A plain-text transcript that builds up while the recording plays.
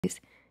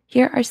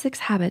Here are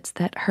 6 habits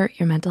that hurt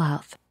your mental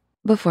health.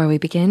 Before we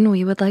begin,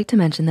 we would like to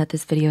mention that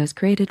this video is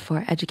created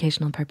for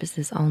educational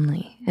purposes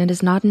only and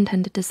is not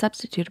intended to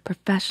substitute a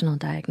professional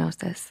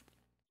diagnosis.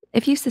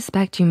 If you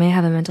suspect you may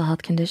have a mental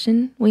health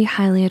condition, we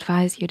highly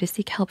advise you to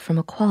seek help from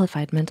a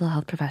qualified mental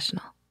health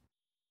professional.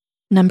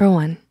 Number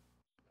 1,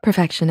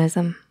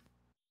 perfectionism.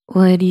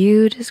 Would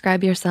you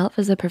describe yourself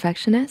as a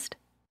perfectionist?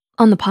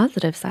 On the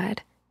positive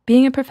side,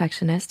 being a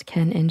perfectionist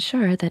can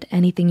ensure that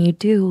anything you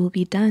do will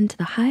be done to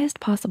the highest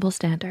possible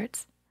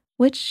standards,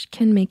 which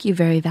can make you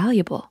very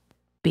valuable,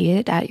 be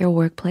it at your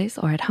workplace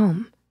or at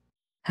home.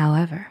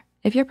 However,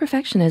 if your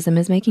perfectionism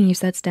is making you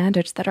set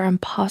standards that are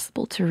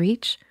impossible to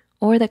reach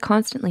or that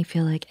constantly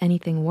feel like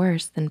anything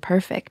worse than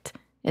perfect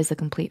is a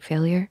complete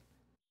failure,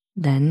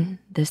 then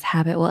this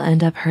habit will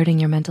end up hurting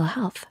your mental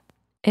health.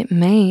 It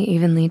may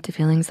even lead to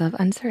feelings of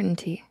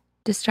uncertainty,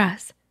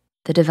 distress,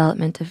 the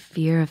development of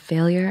fear of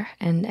failure,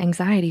 and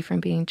anxiety from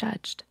being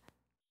judged.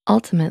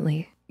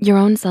 Ultimately, your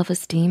own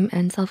self-esteem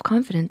and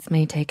self-confidence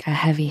may take a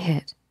heavy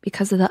hit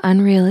because of the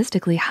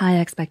unrealistically high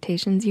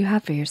expectations you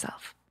have for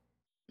yourself.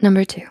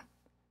 Number 2,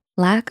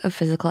 lack of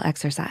physical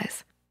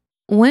exercise.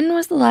 When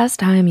was the last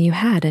time you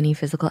had any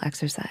physical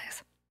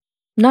exercise?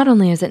 Not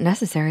only is it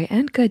necessary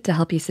and good to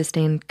help you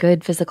sustain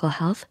good physical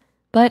health,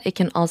 but it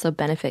can also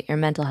benefit your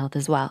mental health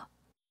as well.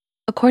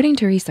 According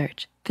to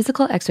research,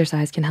 physical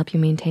exercise can help you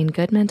maintain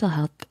good mental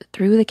health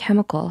through the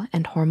chemical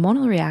and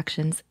hormonal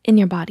reactions in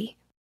your body.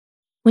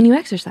 When you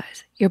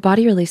exercise, your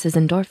body releases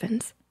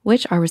endorphins,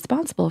 which are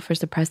responsible for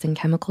suppressing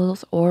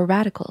chemicals or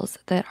radicals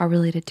that are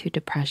related to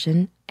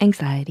depression,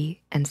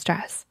 anxiety, and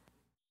stress.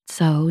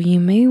 So you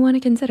may wanna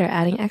consider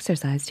adding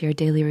exercise to your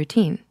daily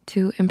routine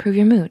to improve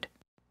your mood.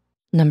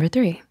 Number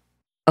 3,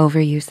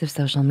 overuse of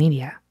social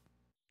media.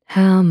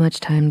 How much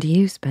time do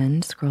you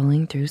spend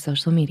scrolling through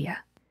social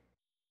media?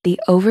 The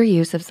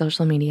overuse of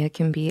social media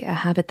can be a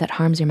habit that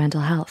harms your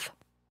mental health.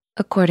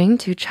 According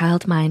to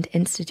Child Mind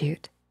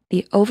Institute,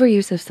 the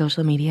overuse of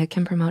social media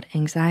can promote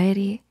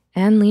anxiety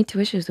and lead to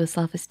issues with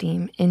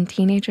self-esteem in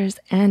teenagers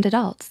and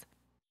adults.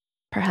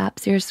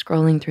 Perhaps you're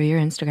scrolling through your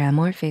Instagram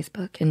or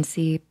Facebook and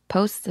see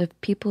posts of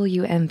people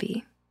you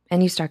envy,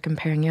 and you start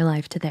comparing your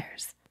life to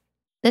theirs.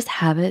 This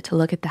habit to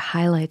look at the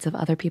highlights of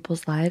other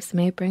people's lives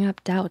may bring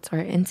up doubts or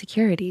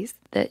insecurities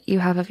that you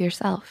have of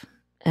yourself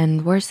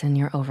and worsen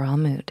your overall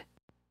mood.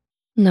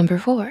 Number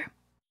 4,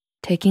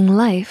 taking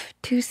life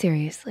too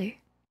seriously.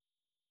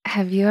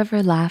 Have you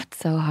ever laughed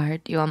so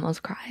hard you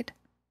almost cried?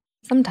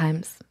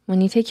 Sometimes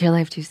when you take your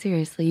life too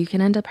seriously, you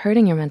can end up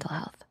hurting your mental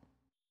health.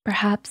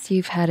 Perhaps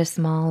you've had a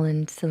small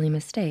and silly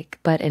mistake,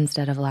 but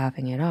instead of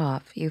laughing it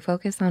off, you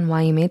focus on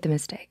why you made the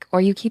mistake,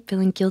 or you keep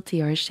feeling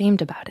guilty or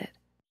ashamed about it.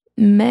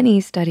 Many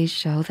studies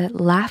show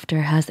that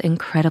laughter has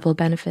incredible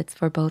benefits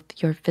for both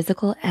your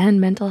physical and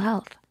mental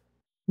health.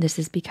 This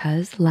is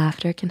because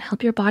laughter can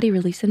help your body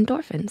release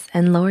endorphins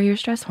and lower your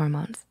stress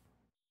hormones.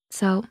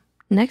 So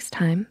next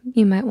time,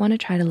 you might wanna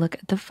try to look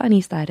at the funny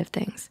side of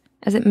things,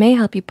 as it may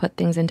help you put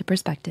things into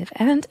perspective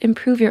and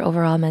improve your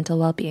overall mental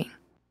well-being.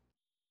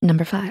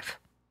 Number 5,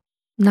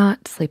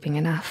 not sleeping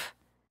enough.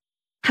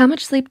 How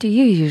much sleep do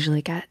you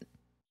usually get?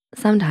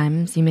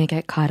 Sometimes you may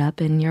get caught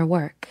up in your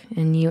work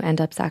and you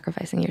end up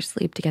sacrificing your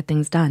sleep to get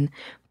things done,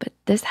 but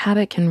this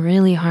habit can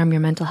really harm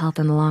your mental health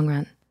in the long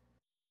run.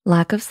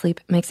 Lack of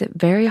sleep makes it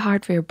very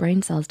hard for your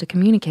brain cells to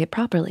communicate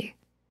properly.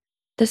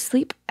 The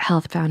Sleep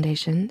Health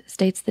Foundation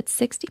states that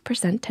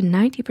 60% to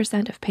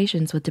 90% of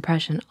patients with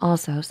depression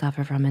also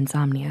suffer from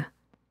insomnia.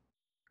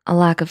 A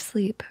lack of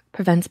sleep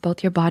prevents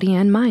both your body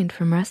and mind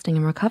from resting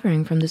and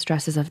recovering from the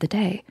stresses of the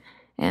day.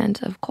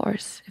 And of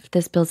course, if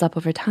this builds up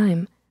over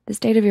time, the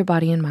state of your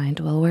body and mind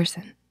will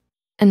worsen.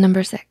 And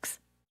number 6,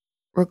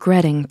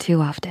 regretting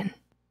too often.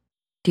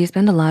 Do you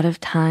spend a lot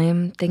of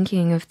time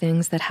thinking of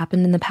things that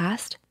happened in the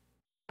past?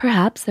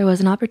 Perhaps there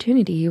was an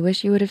opportunity you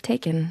wish you would have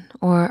taken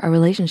or a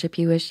relationship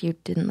you wish you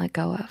didn't let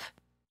go of.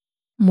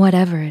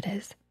 Whatever it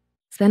is,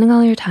 spending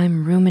all your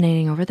time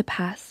ruminating over the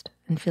past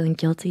and feeling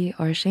guilty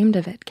or ashamed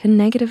of it can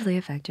negatively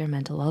affect your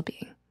mental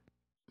well-being.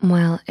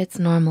 While it's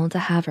normal to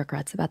have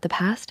regrets about the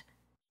past,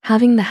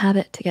 having the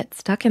habit to get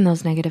stuck in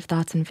those negative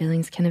thoughts and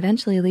feelings can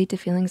eventually lead to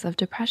feelings of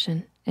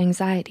depression,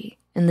 anxiety,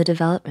 and the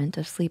development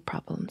of sleep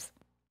problems.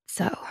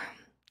 So,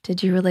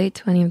 did you relate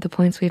to any of the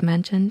points we've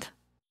mentioned?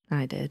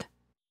 I did.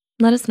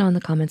 Let us know in the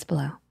comments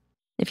below.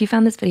 If you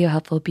found this video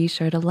helpful, be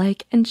sure to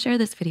like and share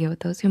this video with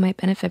those who might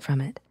benefit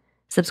from it.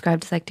 Subscribe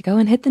to Psych2Go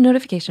and hit the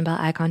notification bell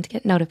icon to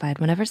get notified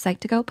whenever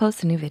Psych2Go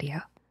posts a new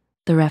video.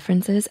 The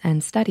references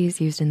and studies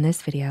used in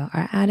this video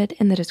are added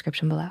in the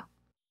description below.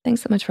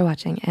 Thanks so much for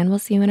watching, and we'll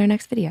see you in our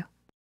next video.